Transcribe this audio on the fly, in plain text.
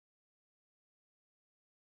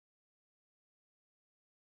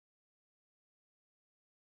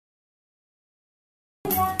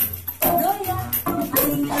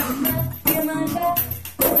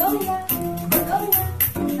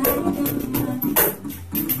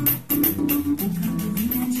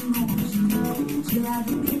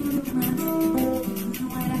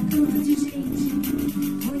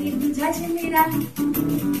girar. O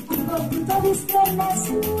corpo todo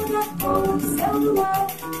estremece com o seu luar.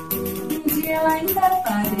 Um dia ela ainda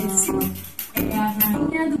apareceu, é a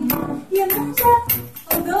rainha do mar. Iemanjá,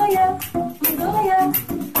 Odoia, Odoia,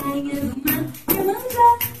 rainha do mar. Iemanjá,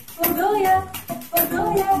 Odoia,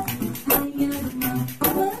 Odoia, rainha do mar.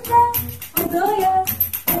 Iemanjá, Odoia,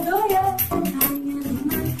 Odoia, rainha do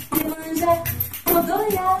mar. Iemanjá,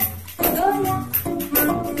 Odoia, Odoia, rainha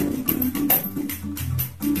do mar.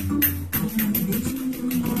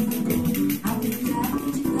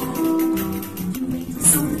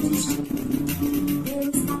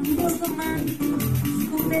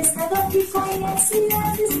 O pescador que conhece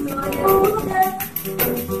as histórias muda,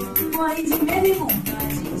 morre de medo e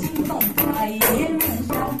vontade de encontrar e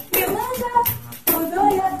Iemanjá, Iemanjá,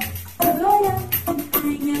 Odoia, Odoia,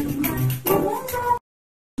 rainha do mar. Iemanjá.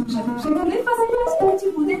 Chega ali, faça de respeito,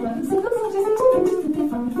 por dentro, se não seja sentimento, tu tem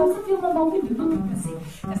fome, faça filma, não vive, não cacei.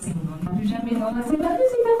 Cacei no nome do Jamelão, na cidade,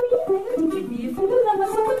 se dá bem, de via, fundo da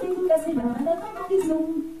nossa comigo, cacei na nada, na visão.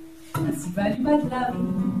 Nasci vale badrave,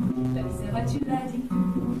 deve ser atividade.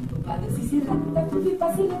 Topado se será, tá tudo e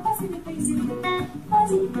passe, pensei.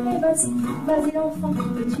 Vazio, ao fundo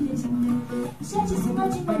do te deixar. Gente, se não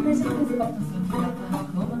te manda, já fez o balcão, só que ela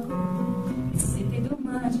coma. Esse CT do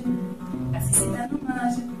mágico, assim se dá no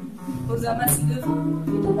mágico. Usa macio,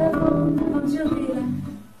 tudo da boa, de orelha.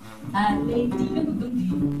 A leitinha no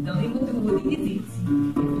dundinho, não lembro do mundo e disse.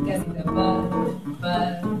 Eu fico assim da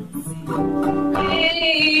base.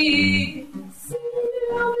 Ei, se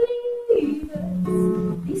não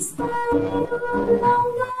believers, estarei na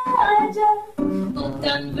longa,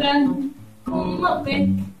 voltando branco, uma vez,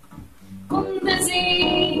 com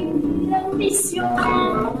desejo,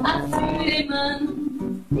 ambição, a Fremin,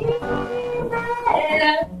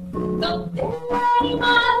 libera, toda a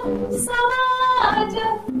imagem, saudade.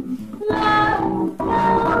 Lá, uma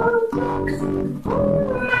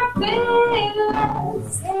vela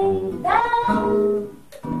sem dar.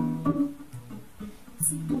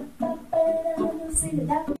 Se tá parando, se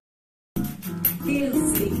dá. Eu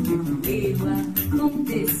sei que o erro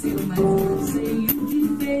aconteceu, mas não sei o que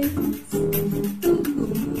fez. Tudo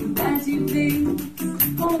muda de vez.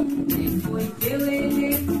 Onde foi que eu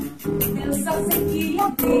errei? Eu só sei que ia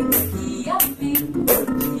ver.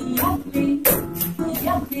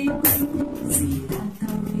 Será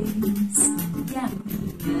talvez que a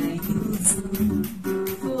minha ilusão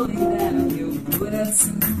foi dar meu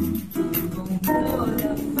coração com toda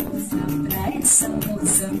a força pra essa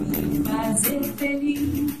moça me fazer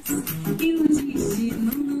feliz. E o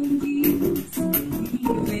destino não quis me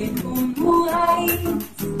ver como raiz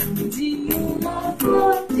de uma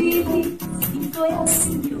flor de lis. E foi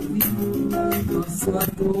assim que eu vi nosso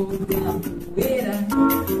amor da poeira,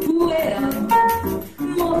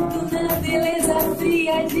 morto na beleza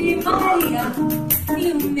fria de Maria. E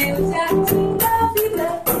o meu jardim da vida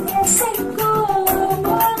ressecou,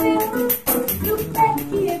 morreu. E o pé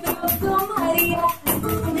que brotou Maria,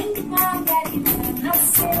 nem Margarida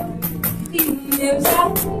nasceu. E o meu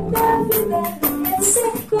jardim da vida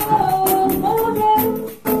ressecou, morreu.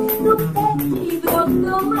 E o pé que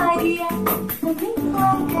brotou Maria, nem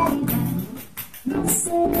Margarida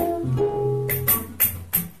nasceu.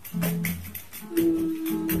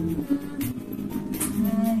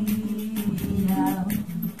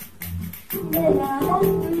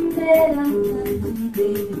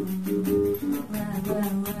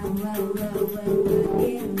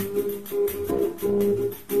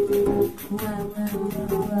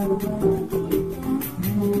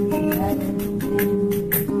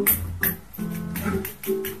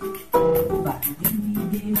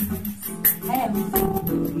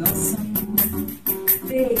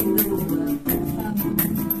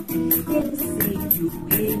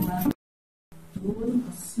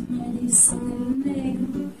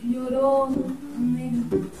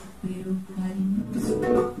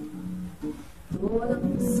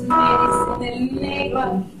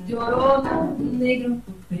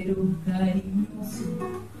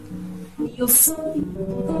 Yo soy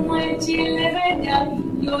como el chile verde,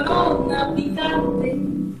 llorona picante,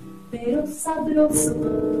 pero sabroso.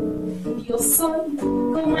 Yo soy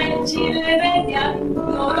como el chile verde,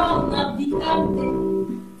 llorona picante,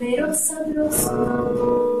 pero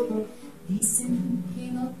sabroso. Dicen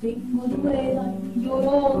que no tengo duela y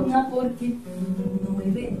llorona porque no me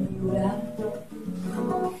ven llorar.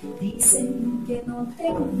 Dicen que no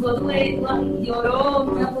tengo duela y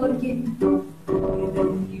llorona porque no me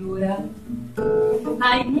ven llorar.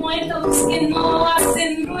 Hay muertos que no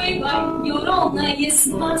hacen ruego, hay llorona y es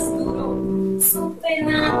más duro su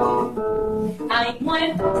pena. Hay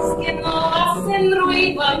muertos que no hacen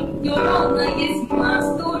ruido, hay llorona y es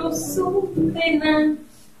más duro su pena.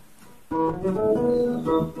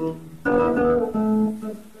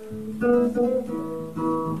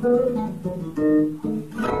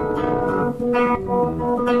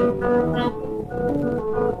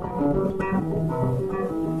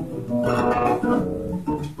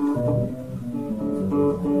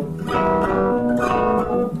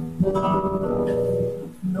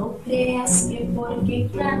 No creas que porque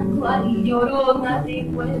canto al llorona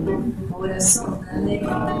tengo el corazón alegre.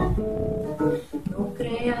 No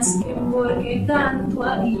creas que porque canto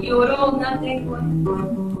al llorona tengo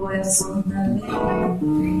el corazón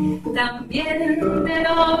alegre. También de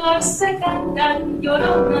dolor se canta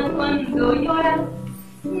llorona cuando llora,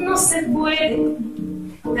 no se puede.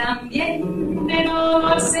 También de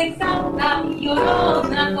dolor se canta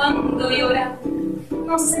llorona cuando llora,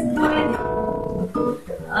 no se puede.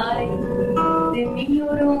 Ay, de mi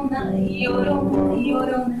llorona, llorona,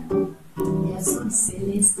 llorona, de azul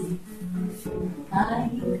celeste.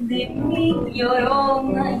 Ay, de mi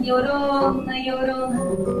llorona, llorona, llorona,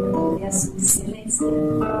 de azul celeste.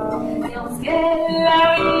 Y aunque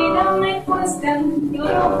la vida me cuesta,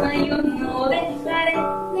 llorona, yo no dejaré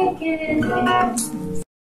de quererte.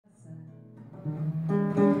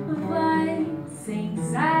 Vai sem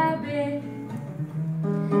saber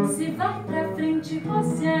se vai pra frente,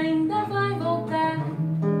 você ainda vai voltar.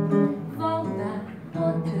 Volta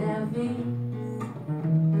outra vez,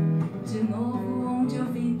 de novo onde eu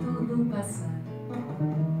vi tudo passar.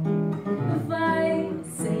 Vai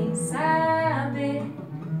sem saber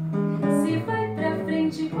se vai pra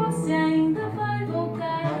frente, você ainda vai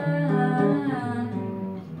voltar.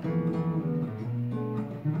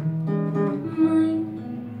 Mãe,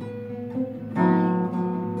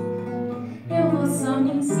 eu vou só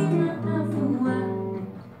me ensinar a voar.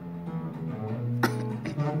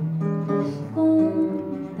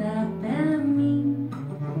 Conta pra mim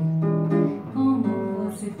como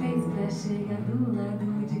você fez pra chegar do lado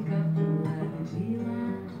de cá pro lado de lá.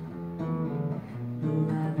 Do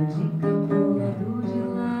lado de cá pro lado de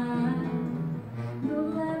lá. Do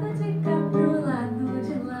lado de cá pro lado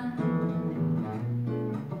de lá.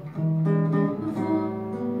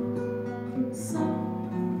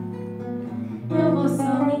 Eu vou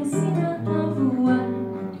só me ensinar a voar.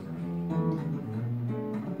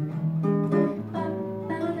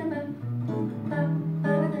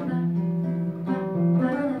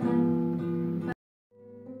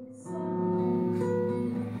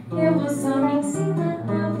 Eu vou só me ensinar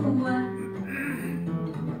a voar.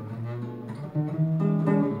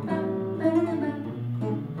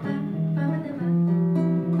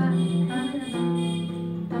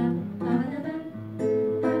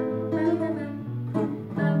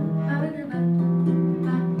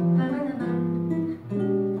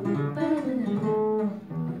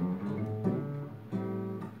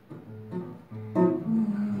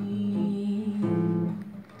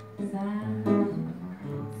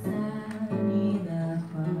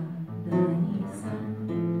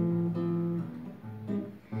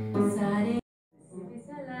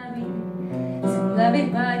 La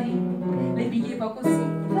verdade, les billets pas aussi,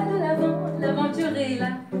 pas de l'avant, l'aventure est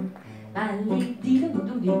là. Allez, dis-le,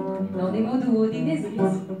 dans des mots doux, des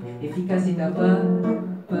désirs, efficacité à pas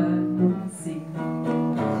passer.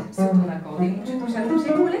 Sur ton accordéon, tu touches à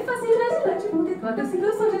toucher, pour les facile, là, tu montes toi, de si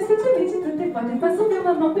le son, je sais, tu mets, tu te tais pas, t'es pas sauvé,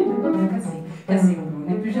 maman, puis ne pas bien casser. Casser, on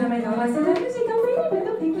n'est plus jamais dans la scène, la musique en fini, mais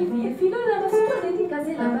le petit qui vit et file là, sur toi,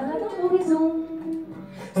 dédicacé, la balade en horizon.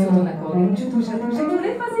 Sur ton accordéon, tu touches à toucher, pour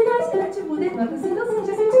les facile, là, tu montes toi, de si le son,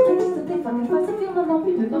 je sais, tu mets, tu te tais pas, t'es pas sauvé, maman,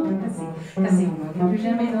 puis ne pas bien casser. Casser, on n'est plus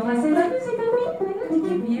jamais dans la scène, la musique en fini, mais le petit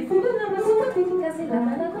qui vit et file là, sur toi, dédicacé, la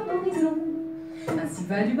balade en horizon. Ainsi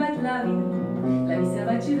va du bas de la vie ça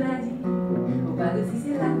va, tu l'as dit. Au pas de si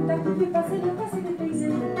c'est là, t'as tout fait passer le passé des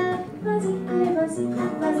paysans. Vas-y, allez,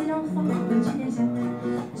 vas-y l'enfant, petit déjà.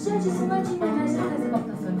 J'ai dit ce matin, mais j'ai très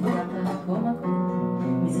important, ça me fait comme un con.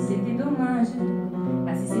 Mais si c'était dommage,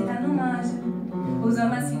 ah si c'est un hommage aux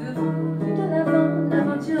hommes assis devant, de l'avant,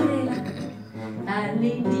 l'aventure est là.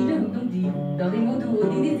 Allez, dis-le, dans des mots doux,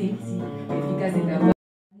 des désirs, efficace et pervers.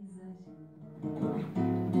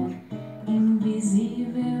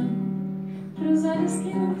 Invisível pros olhos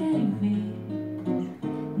que não querem ver.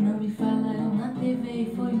 Não me falaram na TV,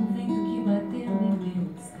 foi um vento que bateu em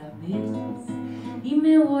meus cabelos e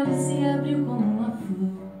meu olho se abriu como uma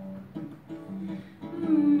flor.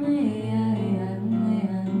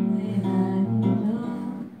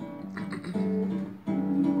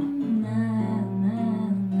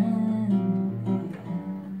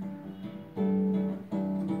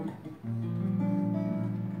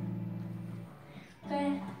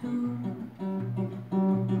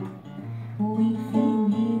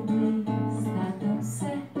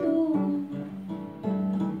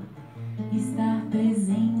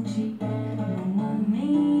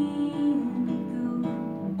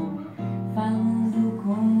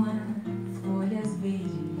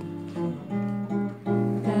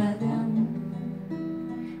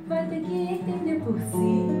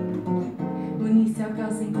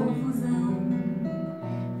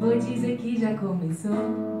 vou dizer que já começou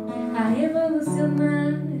a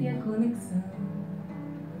revolucionária conexão.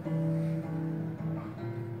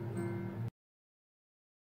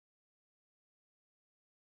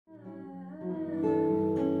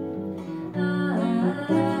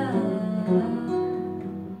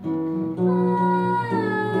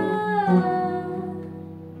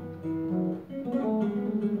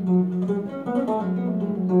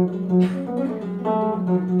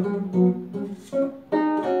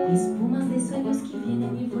 Espumas de sueños que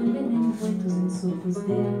vienen y vuelven envueltos en soplos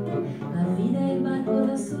de agua. La vida, el barco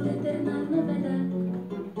de azul, eterna novedad.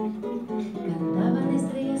 Cantaban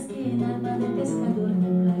estrellas que en alma de pescador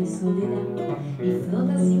nunca es soledad. Y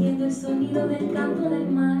flota siguiendo el sonido del canto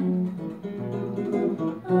del mar.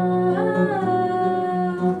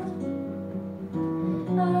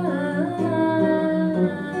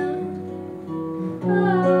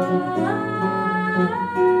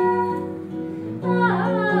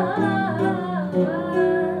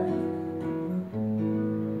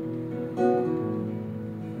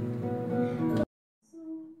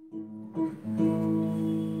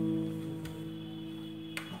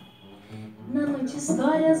 Na noite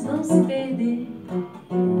histórias vão se perder,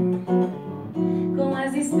 com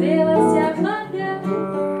as estrelas se apagar.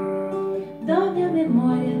 Dorme a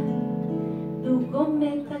memória do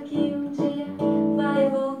cometa que um dia vai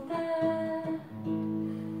voltar.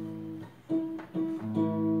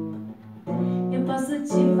 Eu posso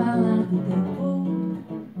te falar do tempo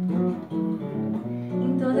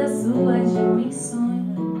em todas suas dimensões,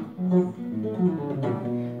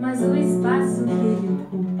 mas o espaço que ele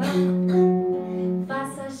ocupa,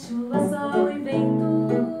 faça chuva, sol e vento,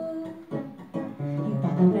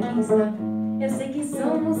 importa pra quem está. Eu sei que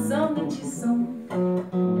somos somente som.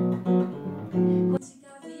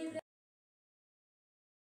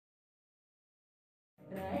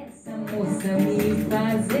 Pra essa moça me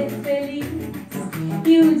fazer feliz,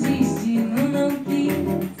 e o destino não quis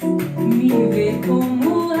me ver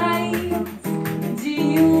como raiz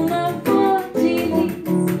de uma flor de lis.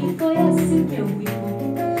 E foi assim que eu vi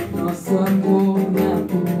nosso amor na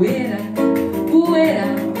poeira, poeira,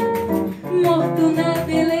 morto na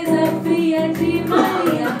beleza fria de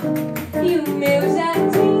Maria. E o meu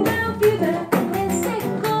jardim da vida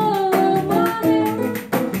ressecou, morreu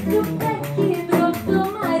do pé que brotou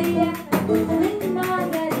Maria. Nem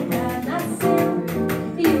Margarida nasceu.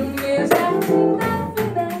 E o meu jardim da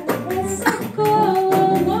vida ressecou,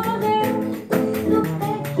 morreu do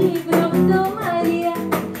pé que brotou Maria.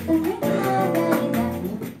 Nem Margarida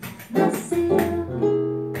nasceu.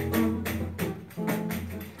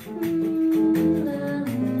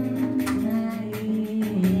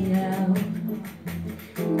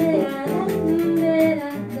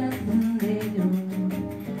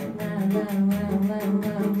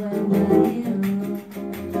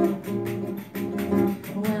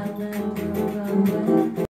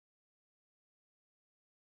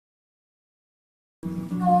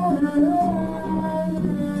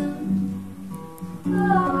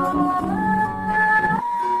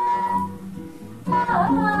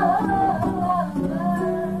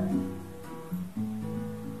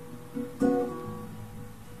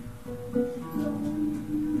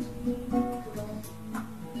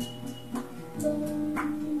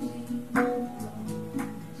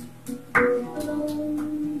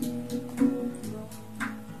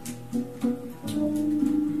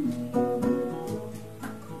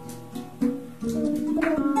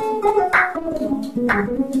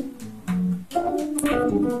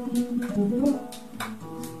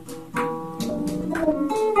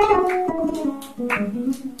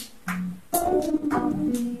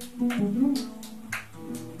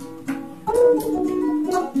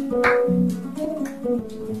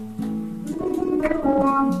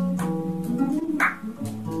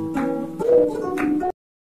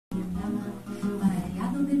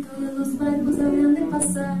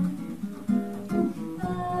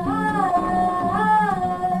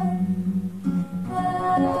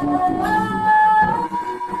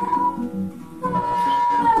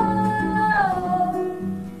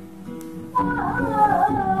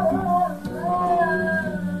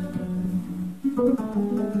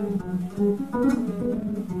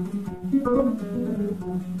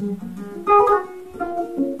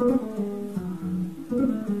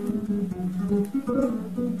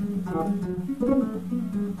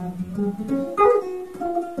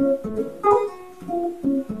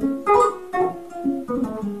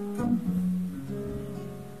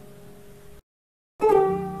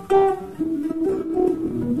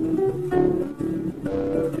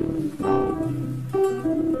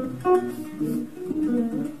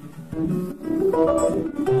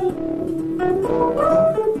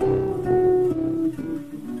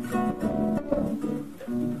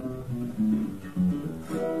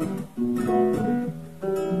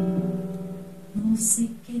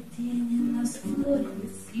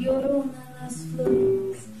 llorona las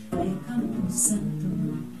flores de Campo Santo.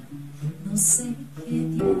 No sé qué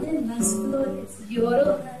tienen las flores,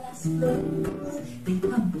 llorona las flores de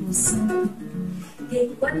Campo Santo,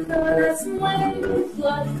 que cuando las mueve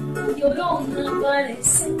florando, llorona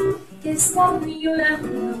parece que están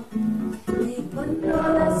llorando. Que cuando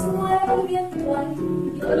las mueve viento ahí,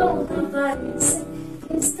 llorona parece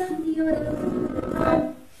que están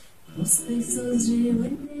llorando. Los besos llevo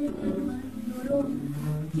en el alma, llorona,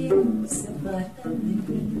 que no se apartan de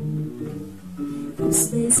mí.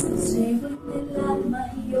 Los besos llevo en el alma,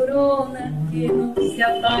 llorona, que no se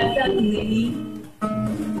apartan de mí.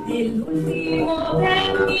 El último de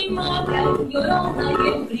mi madre, llorona, y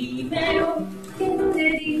el primero que te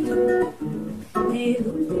digo. El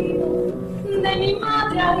último de mi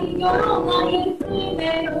madre, llorona, y el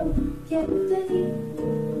primero que te digo.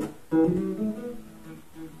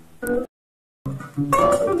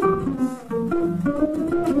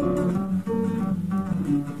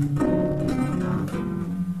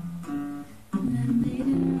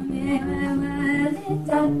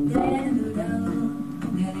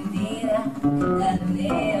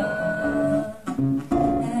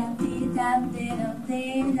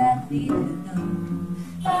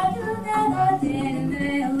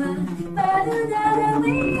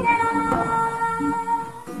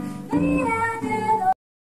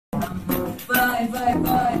 Vai, vai,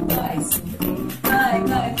 vai, vai, vai,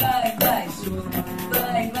 vai, vai, vai, chora,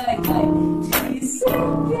 vai, vai, vai. Disse que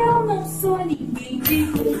eu não sou ninguém de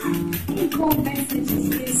em conversa de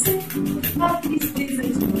esquecer a tristeza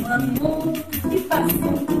de um amor que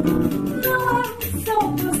passou. Não há missão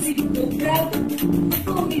possível pra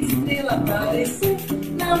como estrela aparecer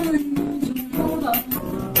na manhã de um novo amor.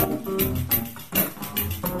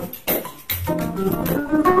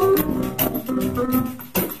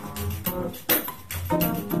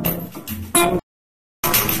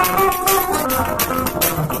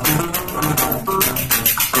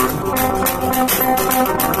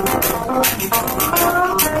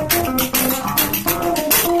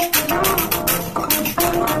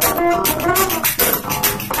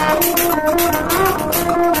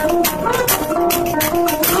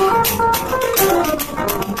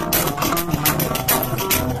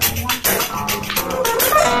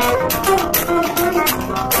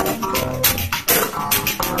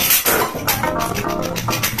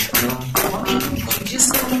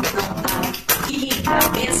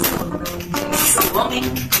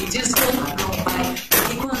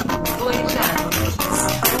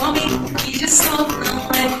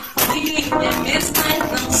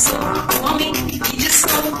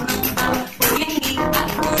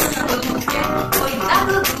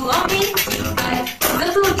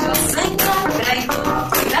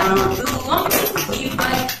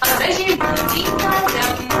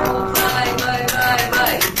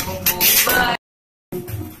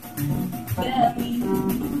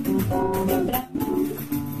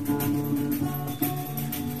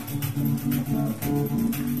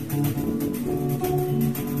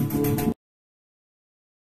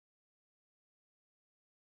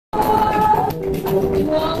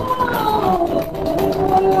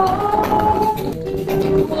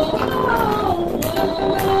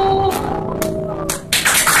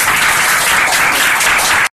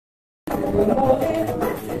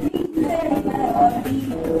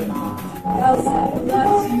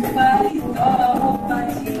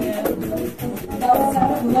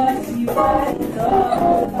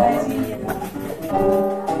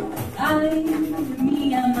 Ai,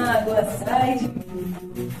 minha mágoa sai de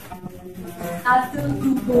mim. Há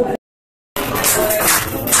tanto coração.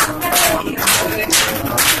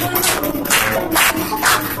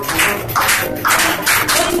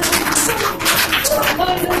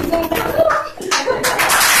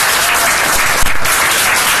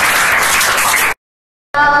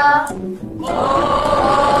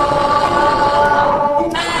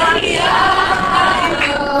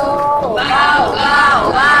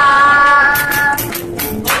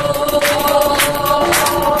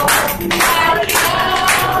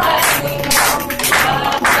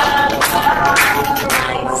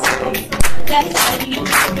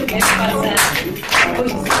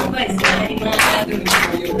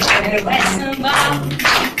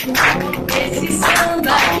 Esse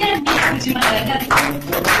samba que é amigo de maracatu.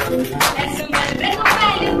 É samba de preto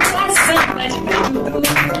velho, é samba de preto duro.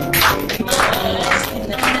 Mas que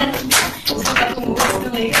nada, samba com gosto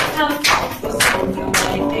legal. Você não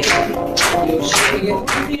vai ter, eu cheguei no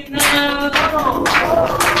final.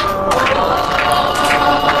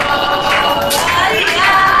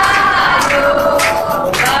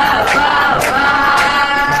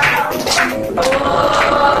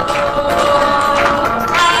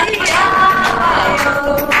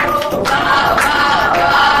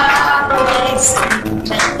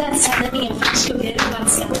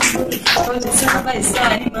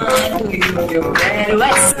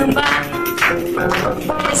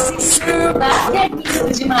 samba que é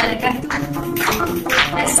lindo de maracatu.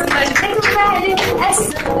 É samba de preto velho, é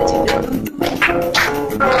samba de preto tu.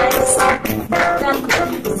 Mas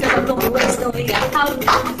seu batom é tão legal,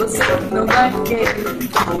 você não vai querer.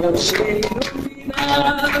 Eu cheguei no final.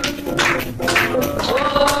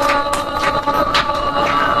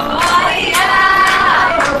 Ai,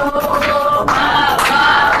 ai,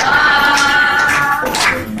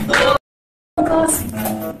 eu gosto,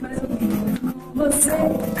 mas eu fico com você.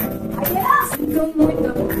 Ai, eu sinto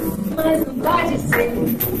muito, mas não pode ser.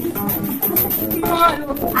 Moro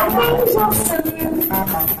aqui em Johnson,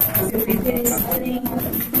 seu pedacinho.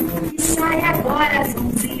 E sai agora às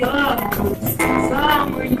 11 horas, só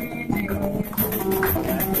amanhã.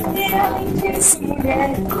 E além disso, mulher,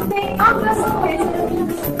 tem outras coisas.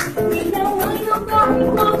 Então não dorme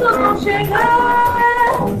enquanto não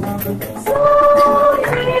chegar.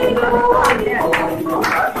 Sorrindo, olha.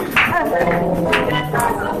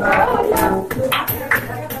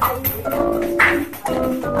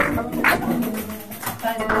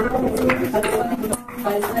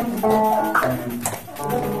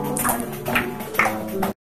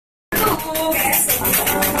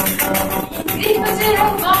 Grito de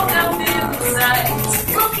revolta pelos ares,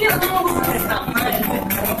 porque não está mais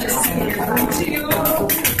de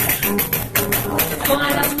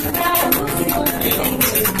fora do carro,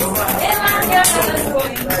 ela quer das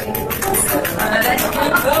coisas, para de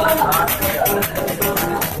cantor.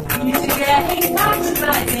 E de guerra em parte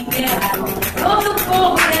vai em guerra, todo o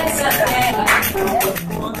povo dessa terra,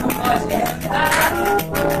 quando pode cantar,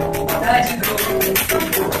 dá de novo.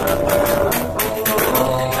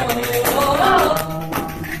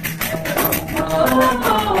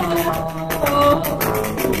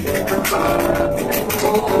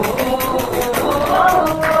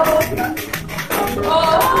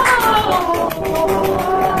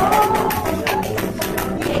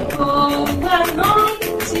 E como a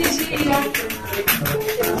noite gira,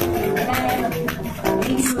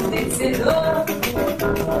 ensurdecedor.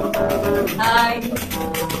 Ai,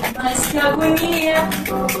 mas que agonia.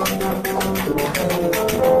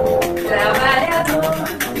 Trabalhador,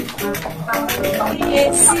 e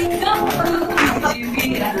esse canto que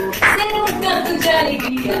devia ser um canto de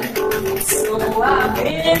alegria. Sou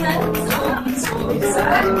apenas um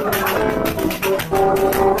sorrisário.